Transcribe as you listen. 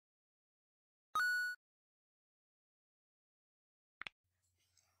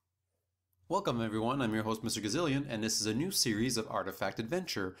Welcome everyone, I'm your host Mr. Gazillion, and this is a new series of Artifact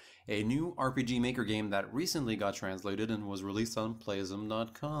Adventure, a new RPG Maker game that recently got translated and was released on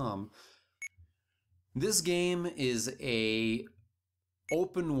Playism.com. This game is a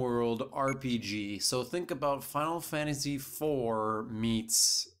open world RPG, so think about Final Fantasy IV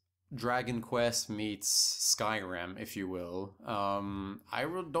meets Dragon Quest meets Skyrim, if you will. I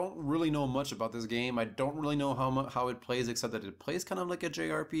don't really know much about this game. I don't really know how it plays, except that it plays kind of like a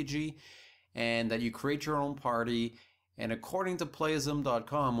JRPG, and that you create your own party. And according to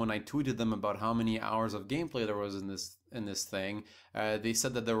Playism.com, when I tweeted them about how many hours of gameplay there was in this thing, they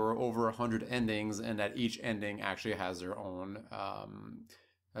said that there were over 100 endings, and that each ending actually has their own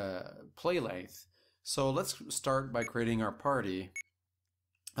play length. So let's start by creating our party.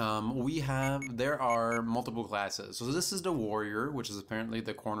 There are multiple classes. So this is the warrior, which is apparently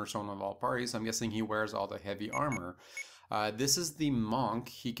the cornerstone of all parties. I'm guessing he wears all the heavy armor. This is the monk.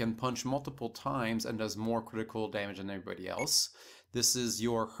 He can punch multiple times and does more critical damage than everybody else. This is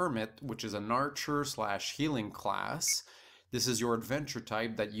your hermit, which is an archer / healing class. This is your adventure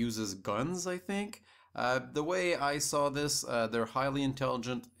type that uses guns, I think. The way I saw this, they're highly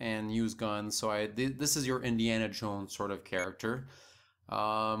intelligent and use guns. So this is your Indiana Jones sort of character.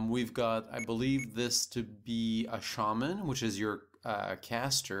 We've got, I believe this to be a shaman, which is your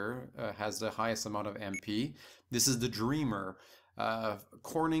caster, has the highest amount of MP. This is the dreamer.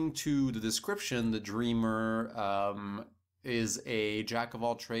 According to the description, the dreamer is a jack of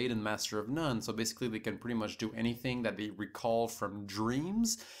all trade and master of none. So basically they can pretty much do anything that they recall from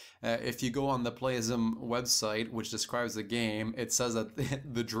dreams. If you go on the Playism website, which describes the game, it says that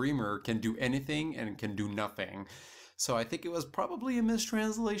the dreamer can do anything and can do nothing. So I think it was probably a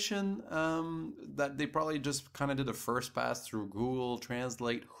mistranslation, that they probably just kind of did a first pass through Google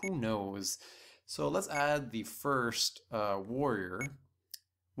Translate, who knows. So let's add the first warrior,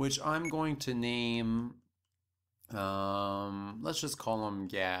 which I'm going to name, let's just call him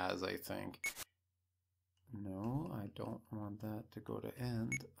Gaz, I think. No, I don't want that to go to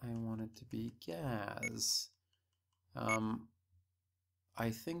end. I want it to be Gaz. I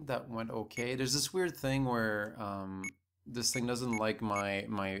think that went okay. There's this weird thing where this thing doesn't like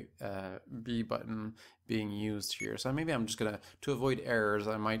my B button being used here. So maybe I'm just gonna, to avoid errors,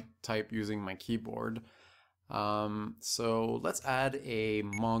 I might type using my keyboard. So let's add a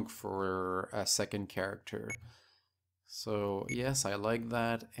monk for a second character. So yes, I like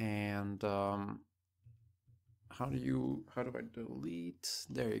that. And how do I delete?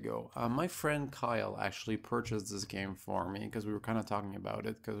 There you go. My friend Kyle actually purchased this game for me because we were kind of talking about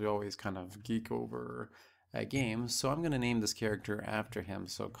it, because we always kind of geek over games. So I'm going to name this character after him.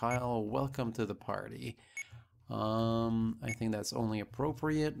 So Kyle, welcome to the party. I think that's only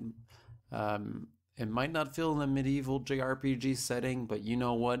appropriate. It might not feel in a medieval JRPG setting, but you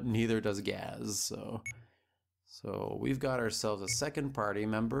know what? Neither does Gaz. So we've got ourselves a second party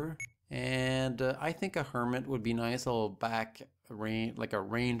member. And I think a hermit would be nice, a little like a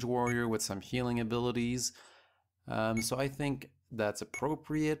range warrior with some healing abilities. So I think that's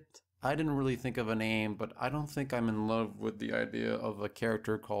appropriate. I didn't really think of a name, but I don't think I'm in love with the idea of a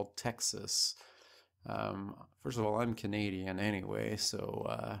character called Texas. First of all, I'm Canadian anyway,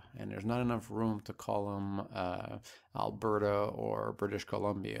 so and there's not enough room to call him Alberta or British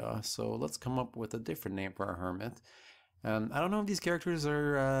Columbia. So let's come up with a different name for a hermit. I don't know if these characters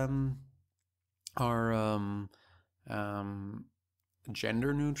are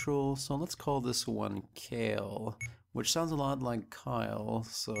gender neutral, so let's call this one Kale, which sounds a lot like Kyle.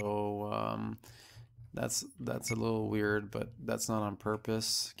 So that's a little weird, but that's not on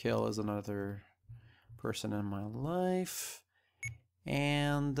purpose. Kale is another person in my life,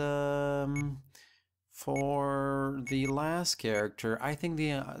 and for the last character, I think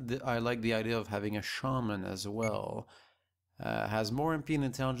I like the idea of having a shaman as well. Has more MP and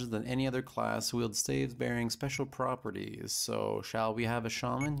intelligence than any other class, wields staves bearing special properties. So shall we have a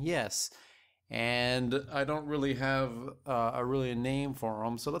shaman? Yes. And I don't really have a name for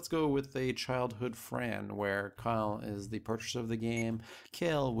him, so let's go with a childhood friend, where Kyle is the purchaser of the game,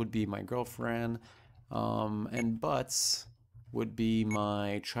 Kale would be my girlfriend, and Butts would be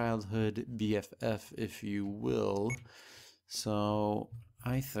my childhood BFF, if you will. So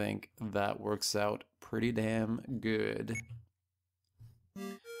I think that works out pretty damn good.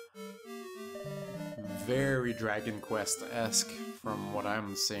 Very Dragon Quest-esque from what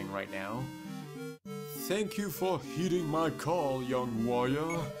I'm seeing right now. Thank you for heeding my call, young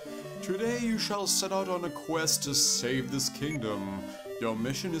warrior. Today you shall set out on a quest to save this kingdom. Your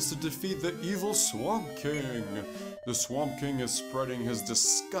mission is to defeat the evil Swamp King. The Swamp King is spreading his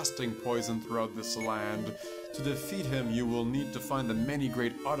disgusting poison throughout this land. To defeat him, you will need to find the many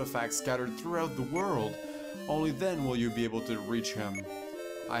great artifacts scattered throughout the world. Only then will you be able to reach him.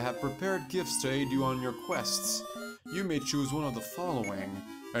 I have prepared gifts to aid you on your quests. You may choose one of the following: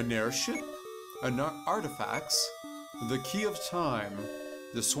 an airship, artifacts, the Key of Time.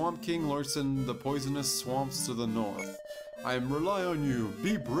 The Swamp King lurks in the poisonous swamps to the north. I rely on you.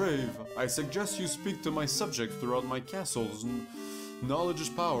 Be brave. I suggest you speak to my subjects throughout my castles. Knowledge is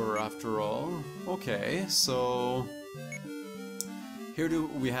power, after all. Okay, so here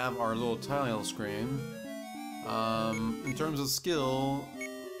we have our little tile screen. In terms of skill,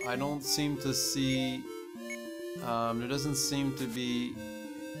 I don't seem to see. There doesn't seem to be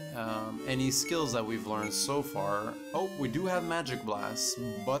any skills that we've learned so far. Oh, we do have Magic Blast.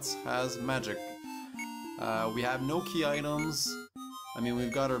 Butts has magic. We have no key items. I mean,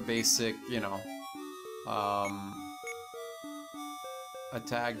 we've got our basic, you know,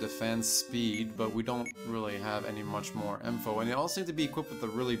 attack, defense, speed, but we don't really have any much more info. And they all seem to be equipped with the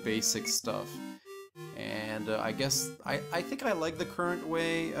really basic stuff. And I guess, I think I like the current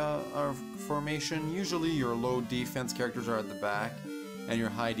way of formation. Usually your low defense characters are at the back, and your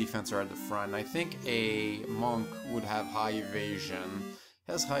high defense are at the front. I think a monk would have high evasion,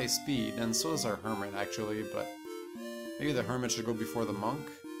 has high speed, and so does our hermit actually, but maybe the hermit should go before the monk.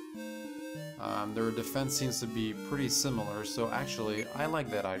 Their defense seems to be pretty similar, so actually I like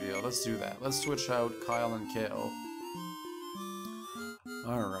that idea. Let's do that. Let's switch out Kyle and Kale.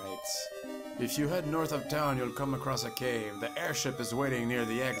 Alright. If you head north of town, you'll come across a cave. The airship is waiting near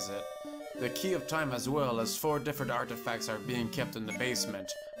the exit. The Key of Time as well as 4 different artifacts are being kept in the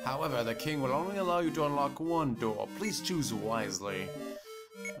basement. However, the king will only allow you to unlock one door. Please choose wisely.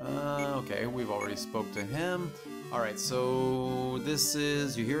 Okay, we've already spoke to him. Alright, so this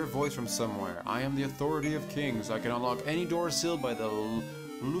is... You hear a voice from somewhere. I am the authority of kings. I can unlock any door sealed by the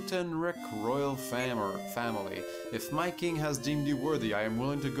Lutenric royal family. If my king has deemed you worthy, I am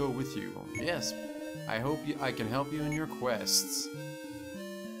willing to go with you. Yes, I hope I can help you in your quests.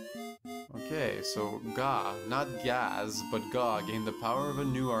 Okay, so Ga, not Gaz, but Ga gained the power of a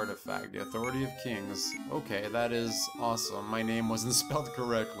new artifact, the Authority of Kings. Okay, that is awesome. My name wasn't spelled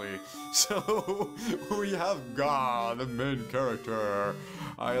correctly. So, we have Ga, the main character.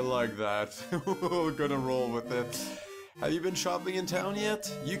 I like that. We're gonna roll with it. Have you been shopping in town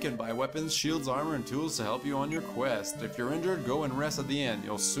yet? You can buy weapons, shields, armor, and tools to help you on your quest. If you're injured, go and rest at the inn.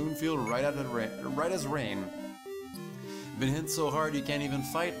 You'll soon feel right as rain. Been hit so hard you can't even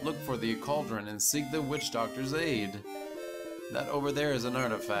fight? Look for the cauldron and seek the witch doctor's aid. That over there is an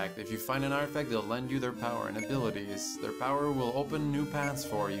artifact. If you find an artifact, they'll lend you their power and abilities. Their power will open new paths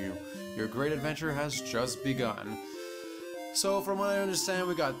for you. Your great adventure has just begun. So, from what I understand,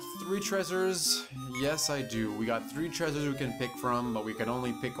 we got 3 treasures. Yes, I do. We got 3 treasures we can pick from, but we can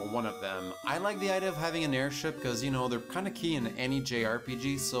only pick one of them. I like the idea of having an airship because, you know, they're kind of key in any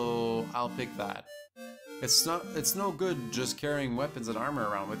JRPG, so I'll pick that. It's no good just carrying weapons and armor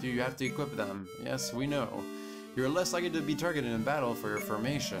around with you. You have to equip them. Yes, we know. You're less likely to be targeted in battle for your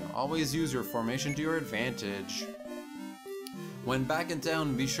formation. Always use your formation to your advantage. When back in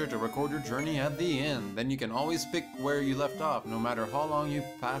town, be sure to record your journey at the inn. Then you can always pick where you left off, no matter how long you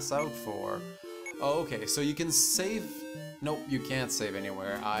pass out for. Oh, okay, so you can save... Nope, you can't save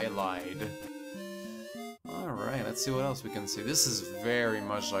anywhere. I lied. Alright, let's see what else we can see. This is very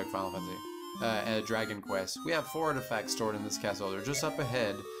much like Final Fantasy. Dragon Quest. We have 4 artifacts stored in this castle. They're just up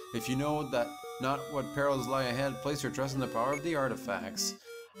ahead. If you know that not what perils lie ahead, place your trust in the power of the artifacts.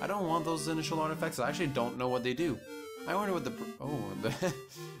 I don't want those initial artifacts. I actually don't know what they do. I wonder what the...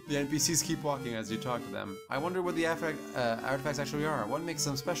 the NPCs keep walking as you talk to them. I wonder what the artifacts actually are. What makes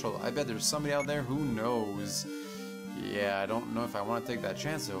them special? I bet there's somebody out there who knows. Yeah, I don't know if I want to take that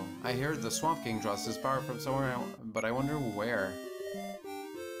chance though. I heard the Swamp King draws his power from somewhere, but I wonder where.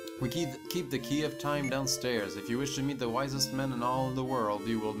 We keep the Key of Time downstairs. If you wish to meet the wisest men in all the world,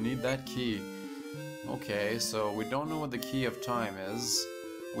 you will need that key. Okay, so we don't know what the Key of Time is.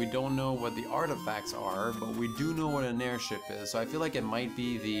 We don't know what the artifacts are, but we do know what an airship is. So I feel like it might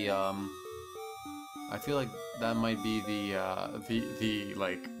be the, I feel like that might be the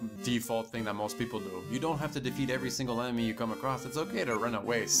like, default thing that most people do. You don't have to defeat every single enemy you come across. It's okay to run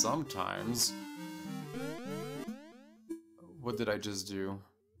away sometimes. What did I just do?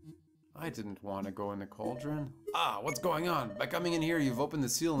 I didn't want to go in the cauldron. Ah, what's going on? By coming in here, you've opened the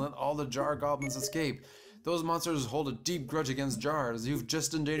seal and let all the jar goblins escape. Those monsters hold a deep grudge against jars. You've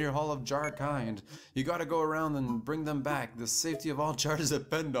just endangered all of jar kind. You gotta go around and bring them back. The safety of all jars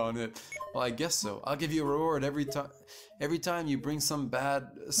depend on it. Well, I guess so. I'll give you a reward every time you bring some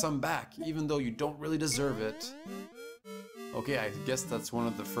back, even though you don't really deserve it. Okay, I guess that's one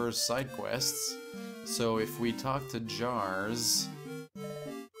of the first side quests. So if we talk to Jars...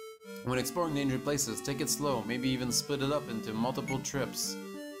 When exploring dangerous places, take it slow, maybe even split it up into multiple trips.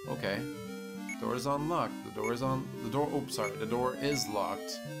 Okay. Door is unlocked. The door is on... The door... Oh, sorry. The door is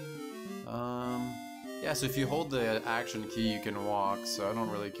locked. Yeah, so if you hold the action key, you can walk, so I don't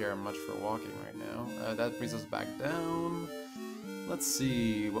really care much for walking right now. That brings us back down. Let's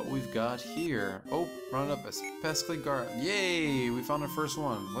see what we've got here. Oh, run up a Pescly Guard. Yay! We found our first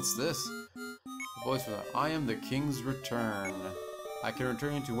one. What's this? The voice for that. I am the King's Return. I can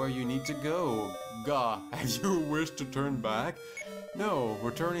return you to where you need to go. Gah, have you wished to turn back? No,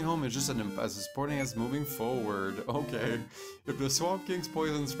 returning home is just as important as moving forward. Okay. If the Swamp King's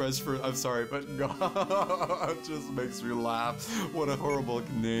poison spreads for... I'm sorry, but God, it just makes me laugh. What a horrible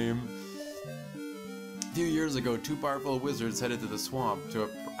name. A few years ago, two powerful wizards headed to the swamp to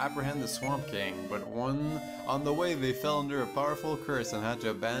apprehend the Swamp King, but on the way they fell under a powerful curse and had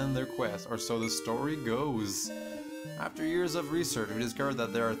to abandon their quest, or so the story goes. After years of research, we discovered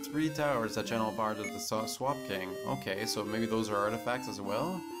that there are 3 towers that channel power to the Swamp King. Okay, so maybe those are artifacts as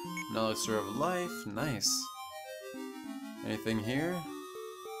well? An elixir of life, nice. Anything here?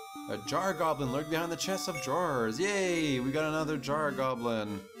 A jar goblin lurked behind the chest of drawers. Yay! We got another jar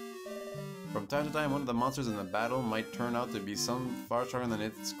goblin. From time to time, one of the monsters in the battle might turn out to be some far stronger than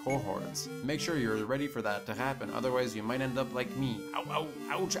its cohorts. Make sure you're ready for that to happen, otherwise you might end up like me. Ow, ow,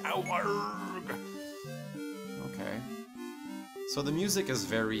 ouch, ow, argh! Okay. So the music is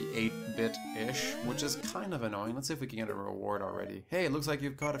very 8-bit-ish, which is kind of annoying. Let's see if we can get a reward already. Hey, it looks like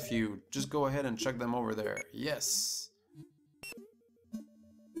you've caught a few. Just go ahead and chuck them over there. Yes!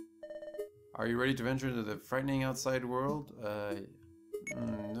 Are you ready to venture into the frightening outside world?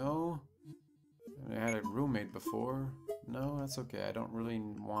 No. I had a roommate before. No, that's okay. I don't really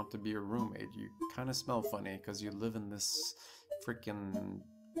want to be a roommate. You kind of smell funny because you live in this freaking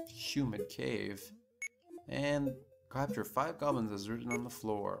humid cave. And capture 5 goblins as written on the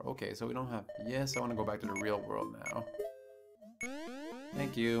floor. Okay, so we don't have... Yes, I want to go back to the real world now.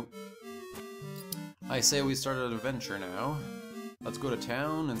 Thank you. I say we start an adventure now. Let's go to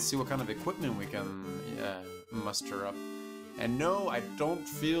town and see what kind of equipment we can muster up. And no, I don't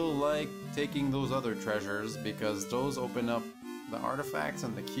feel like taking those other treasures because those open up the artifacts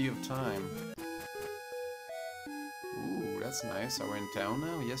and the key of time. Ooh, that's nice. Are we in town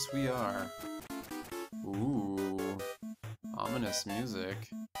now? Yes, we are. Ooh, ominous music.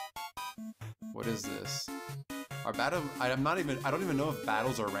 What is this? Our battle... I don't even know if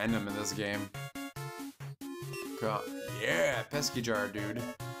battles are random in this game. God. Yeah, pesky jar, dude.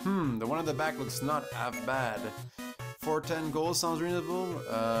 The one at the back looks not half bad. 410 gold sounds reasonable?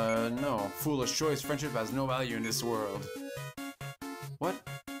 No. Foolish choice. Friendship has no value in this world. What?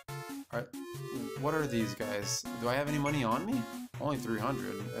 What are these guys? Do I have any money on me? Only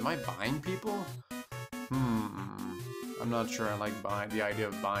 300. Am I buying people? I'm not sure I like the idea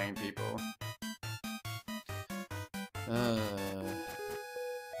of buying people.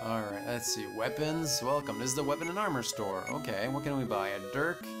 Alright, let's see. Weapons. Welcome. This is the weapon and armor store. Okay, what can we buy? A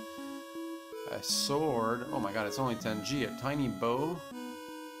dirk? A sword. Oh my god, it's only 10G. A tiny bow.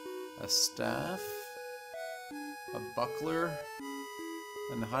 A staff. A buckler.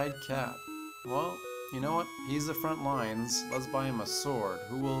 And a hide cap. Well, you know what? He's the front lines. Let's buy him a sword.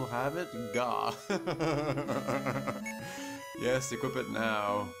 Who will have it? Gah. Yes, equip it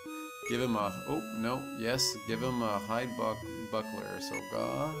now. Give him a... Oh, no. Yes, give him a hide buckler. So,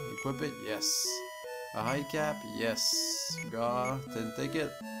 Gah. Equip it? Yes. A hide cap? Yes. Gah. Then take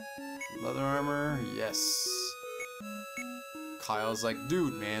it. Leather armor? Yes. Kyle's like,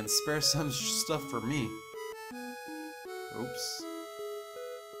 dude, man, spare some stuff for me. Oops.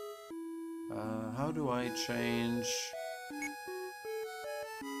 How do I change...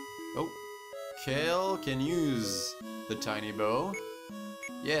 Oh. Kale can use the tiny bow.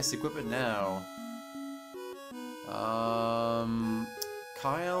 Yes, equip it now.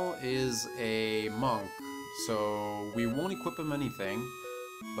 Kyle is a monk, so we won't equip him anything,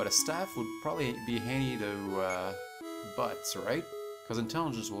 but a staff would probably be handy to butts, right? Because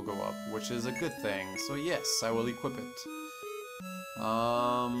intelligence will go up, which is a good thing. So yes, I will equip it.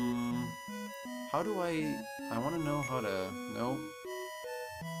 How do I want to know how to... No.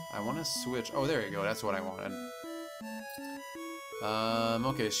 I want to switch... Oh, there you go. That's what I wanted.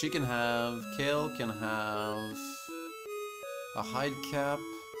 Okay, she can have... Kale can have... a hide cap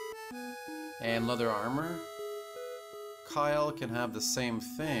and leather armor. Kyle can have the same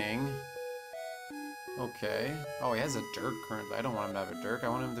thing. Okay. Oh, he has a dirk currently. I don't want him to have a dirk. I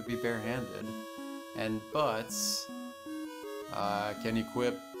want him to be barehanded. And Butts can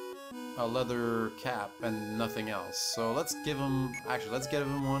equip a leather cap and nothing else. So let's give him, actually let's give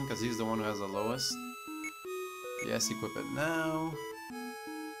him one because he's the one who has the lowest. Yes, equip it now.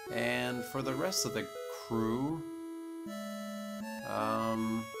 And for the rest of the crew,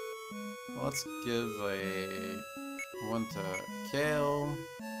 let's give one to Kale,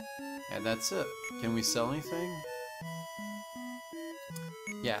 and that's it. Can we sell anything?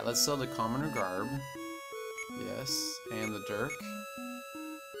 Yeah, let's sell the commoner garb. Yes, and the dirk.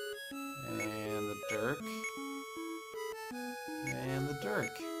 And the dirk. And the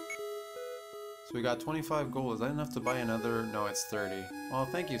dirk. So we got 25 gold. Is that enough to buy another? No, it's 30. Well,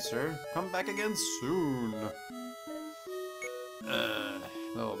 thank you, sir. Come back again soon.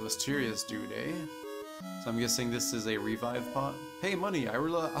 Little mysterious dude, eh? So I'm guessing this is a revive pot. Hey, money, I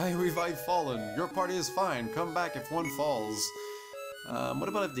revive fallen. Your party is fine. Come back if one falls. What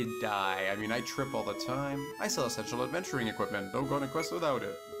about if they die? I mean, I trip all the time. I sell essential adventuring equipment. Don't go on a quest without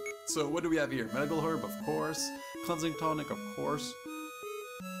it. So what do we have here? Medical herb, of course. Cleansing tonic, of course.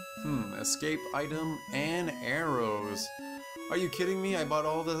 Escape item and arrows. Are you kidding me? I bought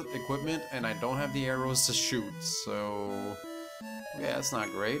all the equipment and I don't have the arrows to shoot, so... yeah, that's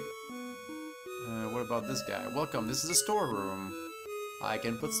not great. What about this guy? Welcome, this is a storeroom. I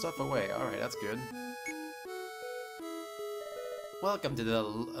can put stuff away. Alright, that's good. Welcome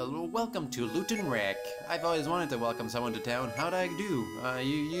to welcome to Loot and Wreck. I've always wanted to welcome someone to town. How'd I do?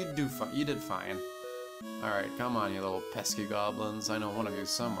 You did fine. Alright, come on, you little pesky goblins. I know one of you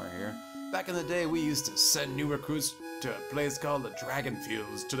somewhere here. Back in the day, we used to send new recruits to a place called the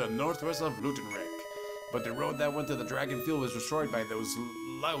Dragonfields to the northwest of Loot and Wreck. But the road that went to the Dragonfield was destroyed by those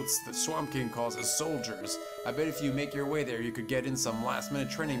louts the Swamp King calls his soldiers. I bet if you make your way there, you could get in some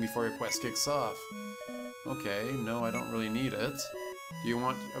last-minute training before your quest kicks off. Okay, no, I don't really need it. Do you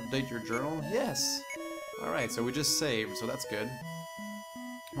want to update your journal? Yes! Alright, so we just saved, so that's good.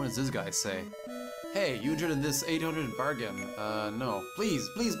 What does this guy say? Hey, you entered in this 800 bargain. No.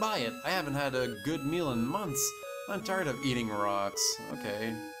 Please buy it! I haven't had a good meal in months. I'm tired of eating rocks.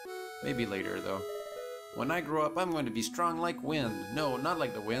 Okay. Maybe later, though. When I grow up, I'm going to be strong like wind. No, not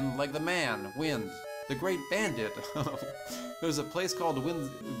like the wind, like the man, Wind. The great bandit. There's a place called Wind's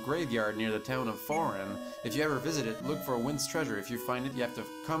Graveyard near the town of Foreign. If you ever visit it, look for Wind's treasure. If you find it, you have to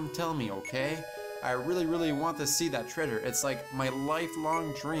come tell me, okay? I really want to see that treasure. It's like my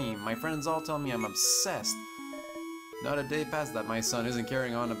lifelong dream. My friends all tell me I'm obsessed. Not a day past that my son isn't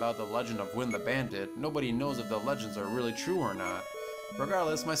carrying on about the legend of Wind the Bandit. Nobody knows if the legends are really true or not.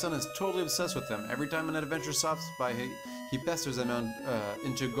 Regardless, my son is totally obsessed with them. Every time an adventure stops by, he pesters them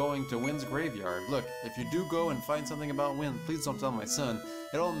into going to Wind's graveyard. Look, if you do go and find something about Wind, please don't tell my son.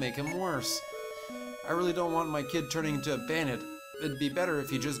 It'll make him worse. I really don't want my kid turning into a bandit. It'd be better if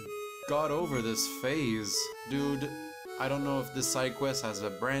he just got over this phase. Dude, I don't know if this side quest has a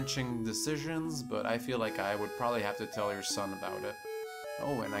branching decisions, but I feel like I would probably have to tell your son about it.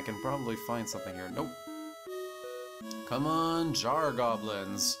 Oh, and I can probably find something here. Nope. Come on, jar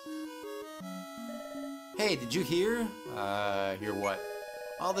goblins. Hey, did you hear? Hear what?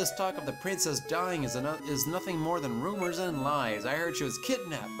 All this talk of the princess dying is nothing more than rumors and lies. I heard she was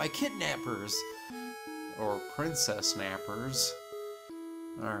kidnapped by kidnappers. Or princess snappers.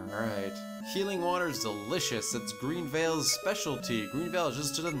 Alright. Healing water is delicious. It's Greenvale's specialty. Greenvale is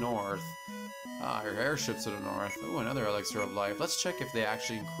just to the north. Ah, your airship's to the north. Oh, another elixir of life. Let's check if they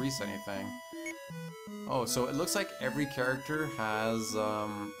actually increase anything. Oh, so it looks like every character has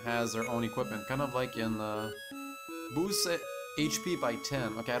their own equipment, kind of like in the boost HP by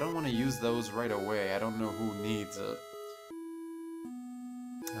 10. Okay, I don't want to use those right away. I don't know who needs it.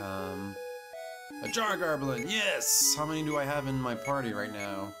 A jar goblin, yes! How many do I have in my party right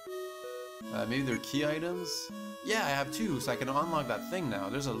now? Maybe they're key items? Yeah, I have 2, so I can unlock that thing now.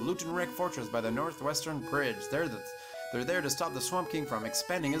 There's a Loot and Wreck fortress by the northwestern bridge. They're there to stop the Swamp King from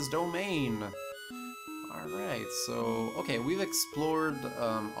expanding his domain. Alright, so, okay, we've explored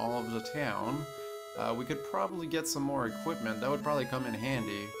all of the town. We could probably get some more equipment. That would probably come in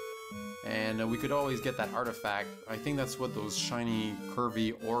handy. And we could always get that artifact. I think that's what those shiny,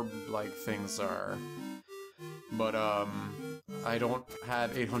 curvy, orb-like things are. But, I don't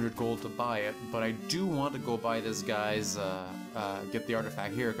have 800 gold to buy it, but I do want to go buy this guy's, get the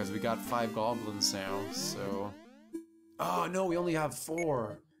artifact here, because we got 5 goblins now, so... Oh, no, we only have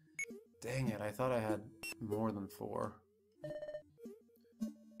 4! Dang it, I thought I had more than 4.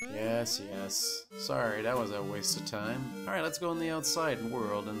 Yes. Sorry, that was a waste of time. Alright, let's go in the outside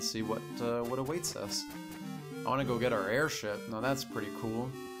world and see what awaits us. I want to go get our airship. Now that's pretty cool.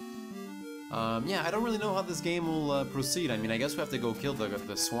 Yeah, I don't really know how this game will proceed. I mean, I guess we have to go kill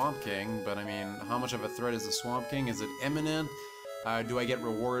the Swamp King, but I mean, how much of a threat is the Swamp King? Is it imminent? Do I get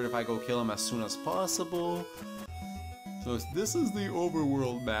rewarded if I go kill him as soon as possible? So this is the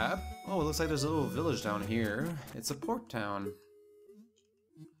overworld map. Oh, it looks like there's a little village down here. It's a port town.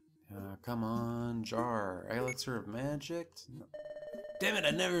 Come on, jar. Elixir of magic? No. Damn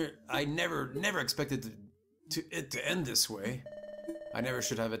it, I never expected it to end this way. I never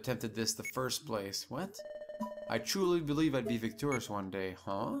should have attempted this the first place. What? I truly believe I'd be victorious one day,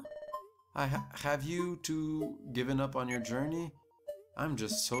 huh? Have you two given up on your journey? I'm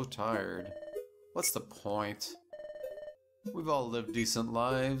just so tired. What's the point? We've all lived decent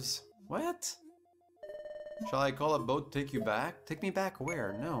lives. What? Shall I call a boat to take you back? Take me back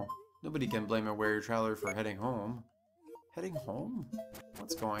where? No. Nobody can blame a weary traveler for heading home. Heading home?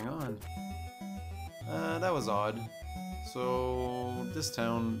 What's going on? That was odd. So, this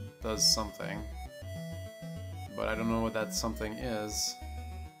town does something. But I don't know what that something is.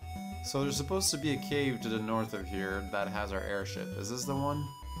 So there's supposed to be a cave to the north of here that has our airship. Is this the one?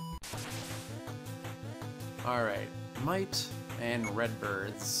 Alright. Might and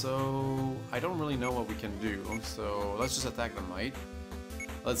redbirds. So, I don't really know what we can do. So, let's just attack the Might.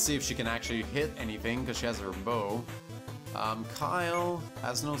 Let's see if she can actually hit anything, because she has her bow. Kyle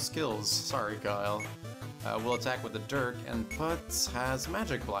has no skills. Sorry, Kyle. We'll attack with the Dirk, and Putz has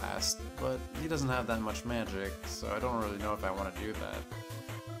Magic Blast, but he doesn't have that much magic, so I don't really know if I want to do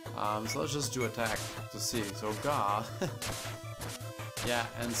that. So let's just do attack to see. So Ga. Yeah,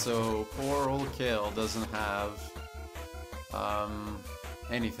 and so poor old Kale doesn't have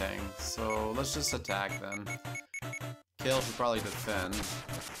anything, so let's just attack then. Kale should probably defend.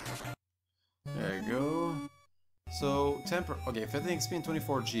 There you go. So, okay, 15 XP and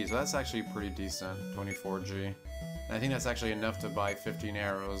 24G, so that's actually pretty decent, 24G. And I think that's actually enough to buy 15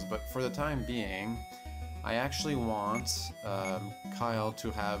 arrows, but for the time being, I actually want Kyle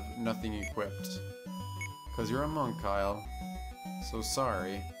to have nothing equipped. Because you're a monk, Kyle. So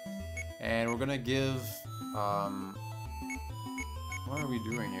sorry. And we're gonna give, what are we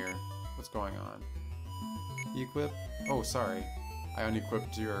doing here? What's going on? Equip? Oh, sorry. I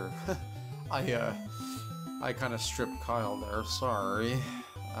unequipped your... I kind of stripped Kyle there, sorry.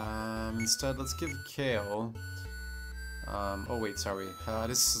 Instead, let's give Kale... oh wait, sorry.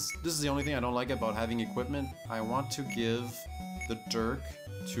 This is the only thing I don't like about having equipment. I want to give the Dirk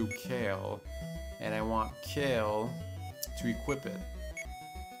to Kale, and I want Kale to equip it.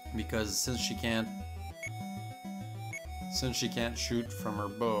 Because since she can't shoot from her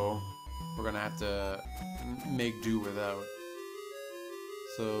bow, we're gonna have to make do without.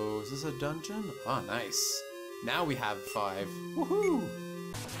 So, is this a dungeon? Ah, nice. Now we have 5. Woohoo!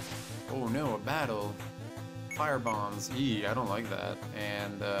 Oh no, a battle. Fire bombs. I don't like that.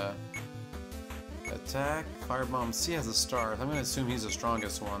 And, attack. Firebomb. C has a star. I'm gonna assume he's the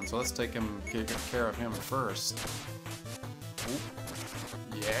strongest one, so let's take care of him first. Ooh.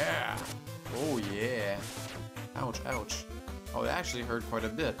 Yeah! Oh yeah! Ouch, ouch. Oh, it actually hurt quite a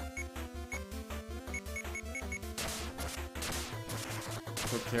bit.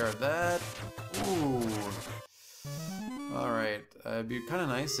 Took care of that. Ooh. Alright, it'd be kind of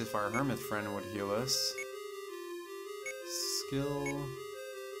nice if our hermit friend would heal us. Skill...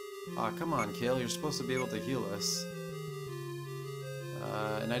 Ah, come on, Kale, you're supposed to be able to heal us.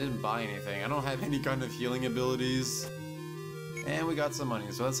 And I didn't buy anything. I don't have any kind of healing abilities. And we got some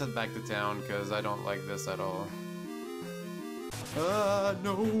money, so let's head back to town, because I don't like this at all.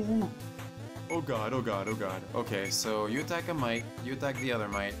 No! Oh god, oh god, oh god. Okay, so you attack a Might, you attack the other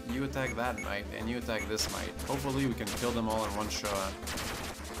Might, you attack that Might, and you attack this Might. Hopefully we can kill them all in one shot.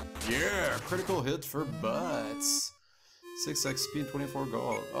 Yeah! Critical hit for butts! 6 XP and 24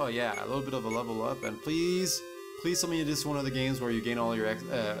 gold. Oh yeah, a little bit of a level up, and please tell me this is one of the games where you gain all your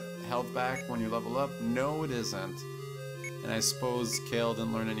health back when you level up. No, it isn't. And I suppose Kale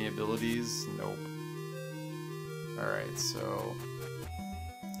didn't learn any abilities? Nope. Alright, so...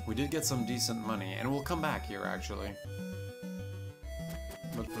 we did get some decent money, and we'll come back here, actually.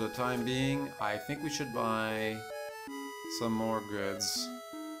 But for the time being, I think we should buy some more goods.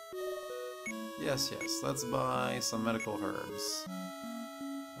 Yes, let's buy some medical herbs.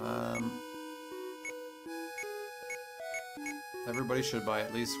 Everybody should buy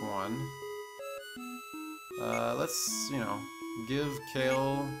at least one. Let's, give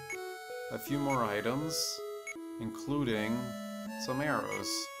Kale a few more items, including some arrows.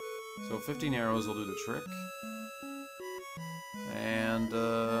 So 15 arrows will do the trick. And,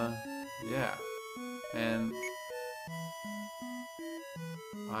 yeah. And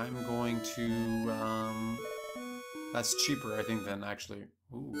I'm going to, that's cheaper, I think, than actually...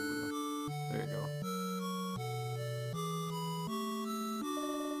 Ooh, there you go.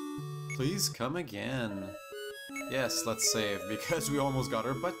 Please come again. Yes, let's save, because we almost got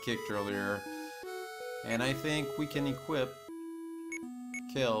our butt kicked earlier. And I think we can equip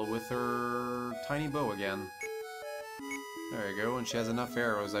Kill with her tiny bow again. There you go, and she has enough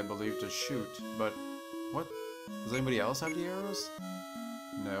arrows, I believe, to shoot. But, what? Does anybody else have the arrows?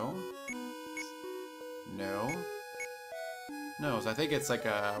 No? No? No, so I think it's like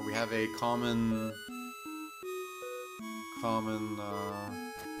we have a common,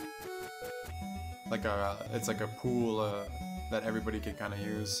 it's like a pool, that everybody can kind of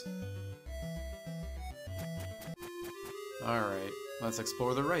use. Alright, let's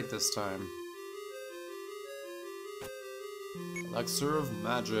explore the right this time. Elixir of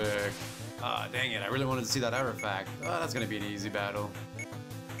Magic. Ah, dang it, I really wanted to see that artifact. Ah, that's gonna be an easy battle.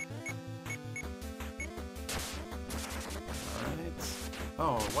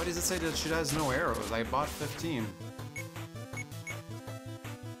 Oh, why does it say that she has no arrows? I bought 15.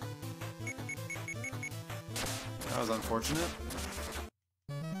 That was unfortunate.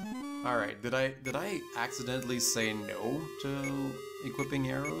 Alright, did I accidentally say no to equipping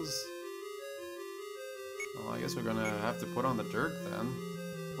arrows? Well, I guess we're gonna have to put on the dirt then.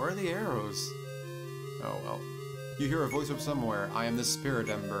 Where are the arrows? Oh well. You hear a voice from somewhere. I am the Spirit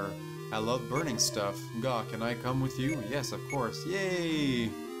Ember. I love burning stuff. Gah, can I come with you? Yes, of course. Yay!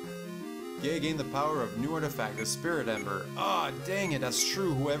 Yay, gain the power of new artifact, the Spirit Ember. Ah, dang it, that's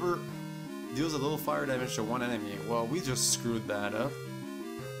true. Whoever deals a little fire damage to one enemy. Well, we just screwed that up.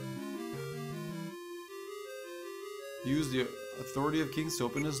 Use the Authority of Kings to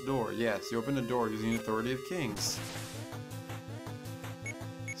open this door. Yes, you open the door using the Authority of Kings.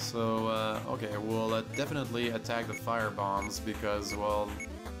 So, okay, we'll definitely attack the fire bombs because, well,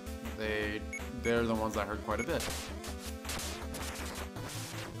 they're the ones that hurt quite a bit.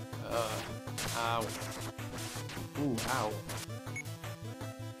 Ow. Ooh, ow.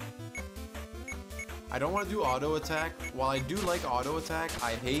 I don't want to do auto attack. While I do like auto attack,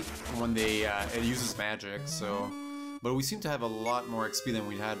 I hate when it uses magic, so... But we seem to have a lot more XP than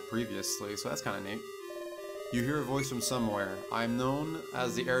we had previously, so that's kind of neat. You hear a voice from somewhere. I'm known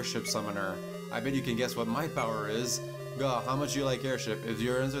as the Airship Summoner. I bet you can guess what my power is. Gah, how much you like Airship? If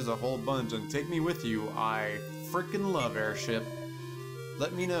your answer's a whole bunch, and take me with you. I frickin' love Airship.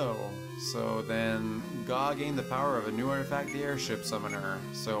 Let me know. So then, Gah gained the power of a new artifact, the Airship Summoner.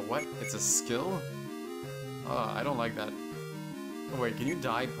 So what? It's a skill? I don't like that. Oh wait, can you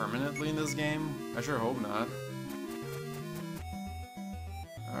die permanently in this game? I sure hope not.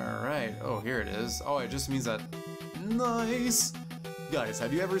 Alright, oh here it is. Oh, it just means that... Nice! Guys,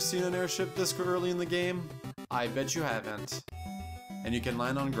 have you ever seen an airship this early in the game? I bet you haven't. And you can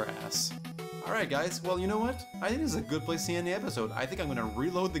land on grass. Alright guys, well you know what? I think this is a good place to end the episode. I think I'm gonna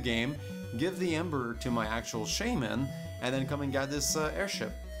reload the game, give the Ember to my actual shaman, and then come and get this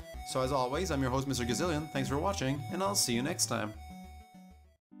airship. So as always, I'm your host, Mr. Gazillion. Thanks for watching, and I'll see you next time.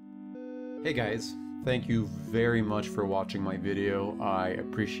 Hey guys, thank you very much for watching my video. I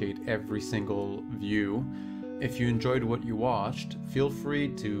appreciate every single view. If you enjoyed what you watched, feel free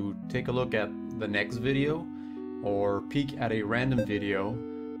to take a look at the next video or peek at a random video.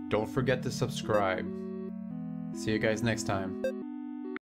 Don't forget to subscribe. See you guys next time.